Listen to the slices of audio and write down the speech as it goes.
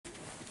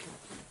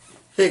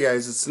Hey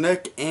guys, it's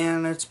Nick,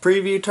 and it's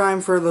preview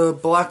time for the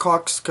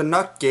Blackhawks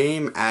Canucks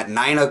game at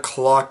 9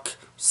 o'clock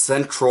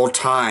Central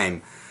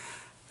Time.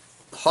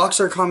 The Hawks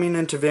are coming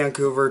into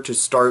Vancouver to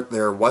start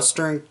their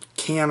Western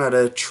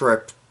Canada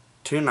trip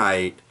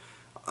tonight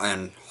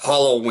on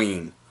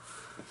Halloween.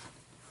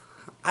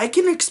 I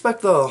can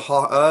expect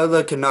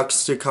the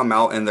Canucks to come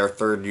out in their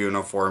third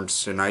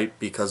uniforms tonight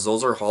because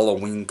those are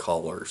Halloween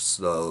colors.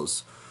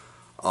 Those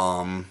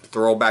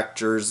throwback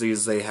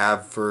jerseys they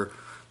have for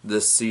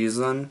this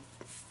season.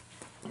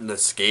 The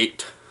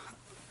skate.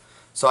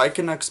 So I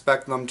can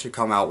expect them to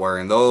come out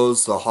wearing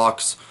those. The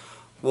Hawks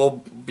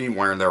will be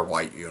wearing their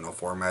white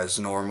uniform as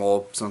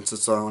normal since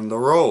it's on the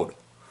road.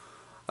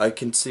 I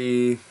can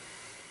see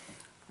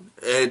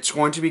it's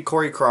going to be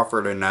Corey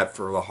Crawford in net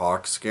for the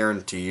Hawks,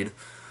 guaranteed.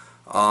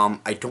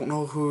 I don't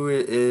know who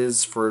it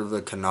is for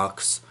the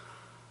Canucks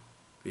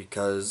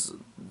because,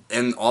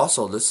 and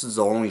also this is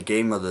the only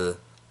game of the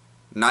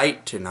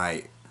night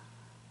tonight.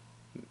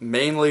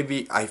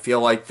 Mainly, I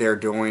feel like they're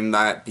doing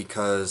that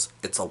because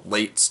it's a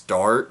late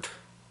start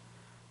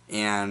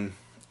and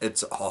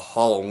it's a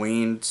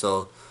Halloween,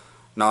 so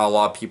not a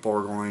lot of people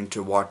are going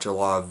to watch a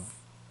lot of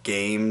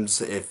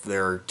games if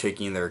they're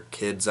taking their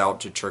kids out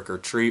to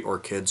trick-or-treat or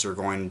kids are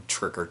going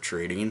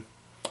trick-or-treating.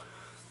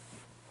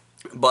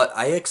 But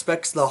I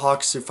expect the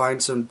Hawks to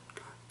find some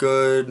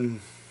good,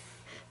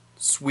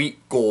 sweet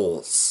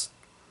goals.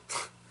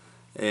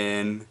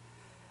 And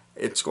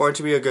it's going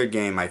to be a good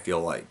game, I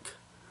feel like.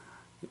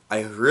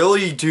 I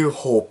really do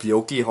hope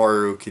Yoki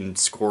Haru can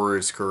score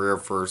his career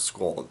first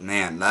goal.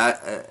 Man,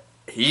 that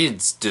he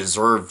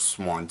deserves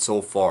one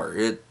so far.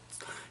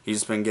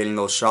 He's been getting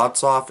those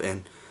shots off,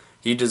 and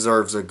he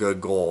deserves a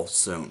good goal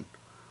soon.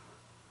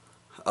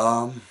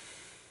 I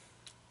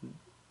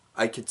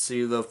could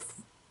see the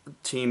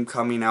team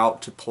coming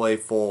out to play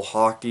full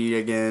hockey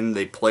again.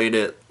 They played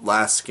it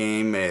last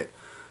game. It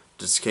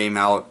just came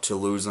out to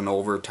lose in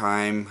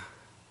overtime.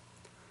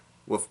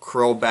 With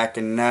Crow back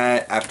in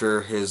net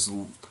after his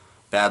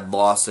bad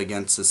loss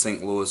against the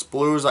St. Louis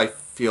Blues, I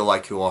feel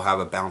like he will have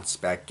a bounce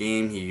back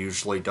game. He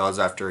usually does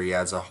after he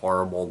has a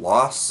horrible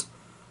loss.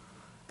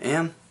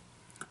 And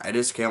I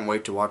just can't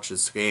wait to watch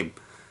this game.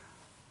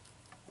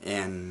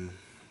 And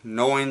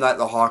knowing that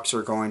the Hawks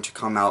are going to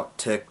come out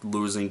ticked,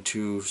 losing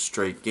 2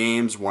 straight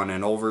games, one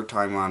in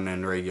overtime, one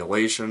in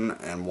regulation,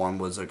 and one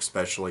was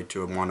especially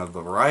to one of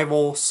the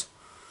rivals.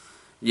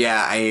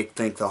 Yeah, I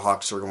think the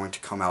Hawks are going to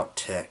come out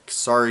ticked.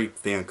 Sorry,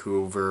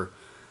 Vancouver.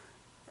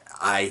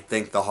 I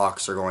think the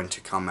Hawks are going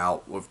to come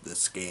out with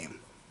this game.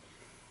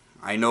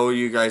 I know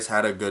you guys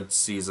had a good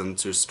season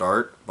to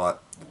start,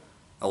 but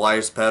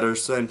Elias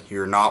Pettersson,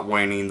 you're not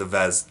winning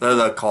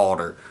the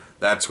Calder.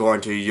 That's going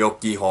to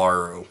Yoki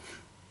Haru.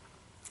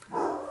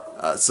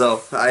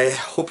 So, I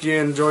hope you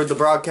enjoyed the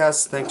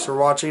broadcast. Thanks for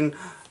watching.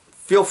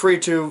 Feel free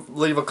to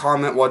leave a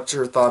comment what's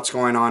your thoughts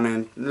going on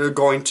and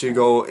going to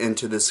go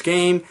into this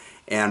game.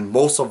 And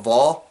most of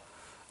all,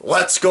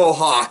 let's go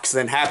Hawks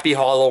and happy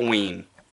Halloween.